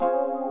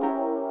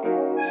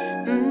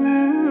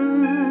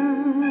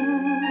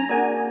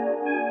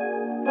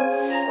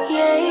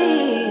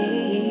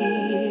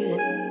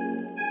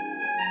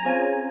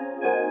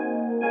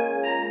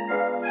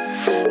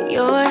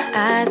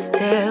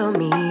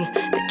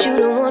but you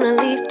don't wanna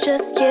leave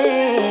just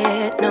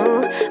yet.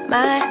 No,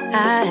 my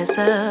eyes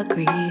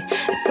agree.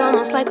 It's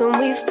almost like when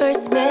we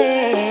first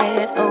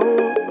met.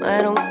 Oh,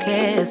 I don't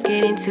care, it's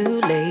getting too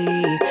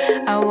late.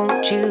 I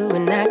want you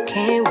and I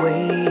can't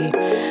wait.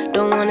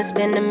 Don't wanna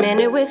spend a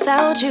minute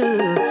without you.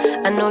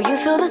 I know you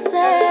feel the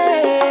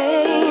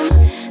same.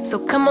 So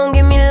come on,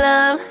 give me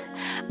love.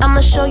 I'ma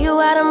show you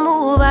how to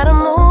move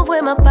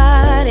with my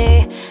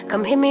body.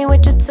 Come hit me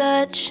with your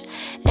touch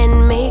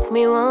and make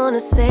me wanna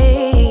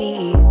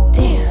say,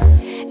 damn.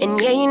 And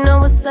yeah, you know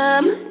what's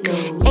up.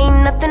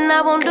 Ain't nothing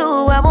I won't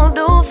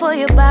do for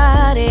your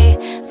body.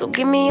 So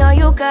give me all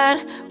you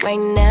got right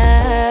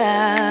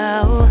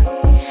now.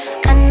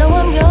 I know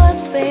I'm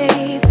yours,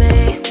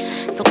 baby.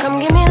 So come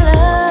give me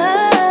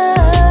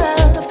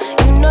love.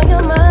 You know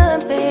you're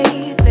mine,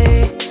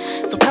 baby.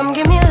 So come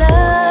give me love.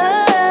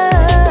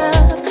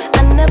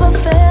 I never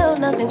felt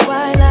nothing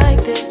quite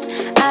like this.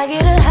 I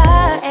get a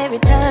high every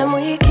time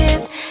we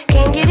kiss.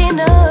 Can't get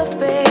enough,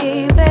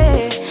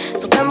 baby.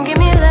 So come give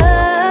me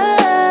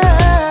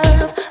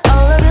love,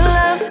 all of your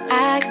love.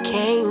 I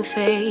can't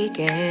fake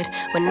it.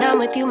 When I'm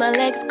with you, my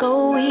legs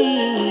go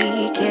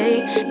weak,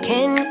 yeah.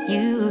 Can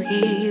you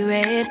hear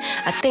it?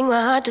 I think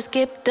my heart just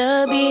skipped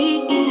a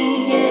beat,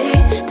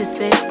 yeah. This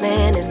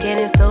feeling is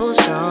getting so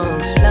strong.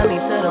 Love me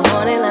till the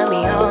morning, love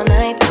me all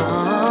night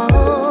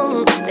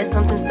long. There's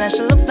something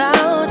special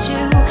about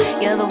you.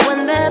 You're the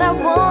one that I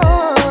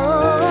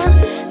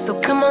want. So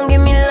come on,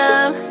 give me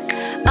love.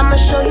 I'ma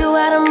show you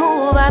how to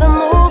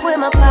move with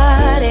my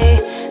body.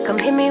 Come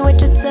hit me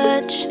with your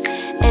touch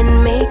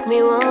and make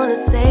me wanna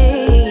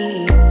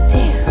say,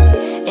 damn.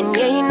 And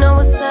yeah, you know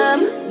what's up.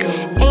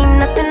 Ain't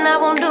nothing I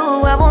won't do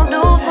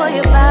for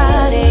your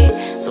body.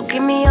 So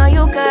give me all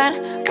you got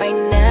right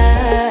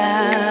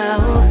now.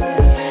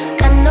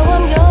 I know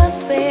I'm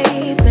yours,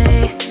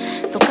 baby.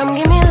 So come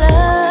give me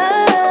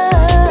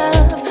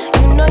love.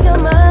 You know you're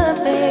mine,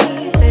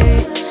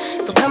 baby.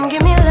 So come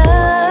give me love.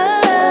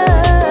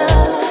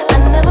 I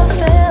never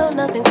felt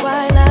nothing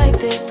quite like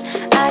this.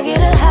 I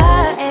get a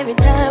high every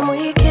time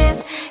we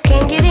kiss.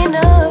 Can't get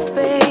enough,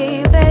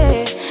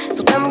 baby.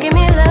 So come give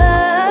me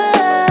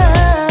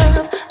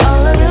love,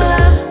 all of your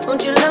love.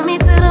 Won't you love me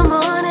till the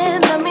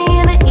morning? Love me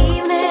in the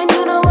evening,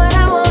 you know what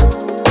I want.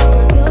 All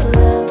of your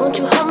love. Won't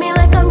you hold me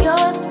like I'm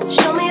yours?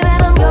 Show me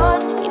that I'm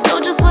yours, you know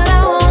just what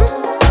I want.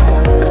 All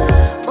of your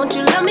love. Won't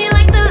you love me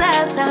like the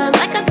last time?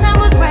 Like our time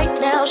was right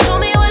now. Show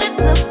me what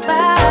it's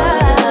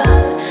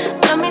about.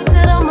 Love me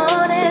till the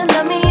morning,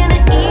 love me in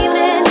the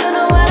evening, you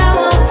know what I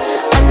want.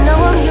 I know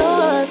I'm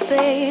yours,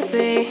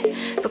 baby.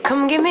 So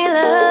come give me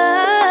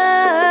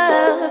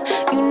love.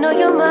 You know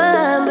you're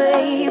mine,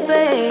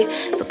 baby.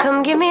 So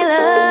come give me love.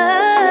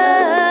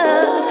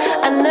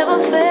 I never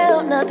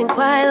felt nothing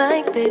quite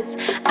like this.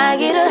 I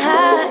get a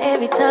high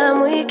every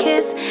time we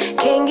kiss.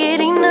 Can't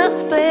get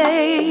enough,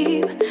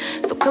 babe.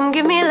 So come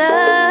give me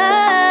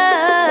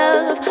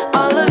love,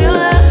 all of your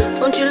love.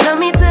 Won't you love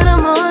me till the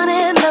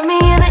morning? Love me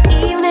in the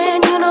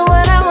evening, you know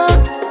what I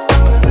want.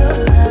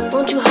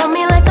 Won't you hold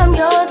me like I'm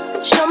yours?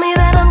 Show me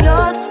that I'm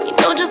yours, you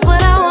know just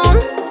what I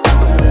want.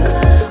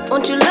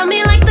 Won't you love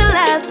me like the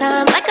last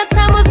time? Like our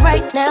time was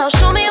right now.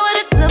 Show me what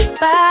it's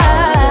about.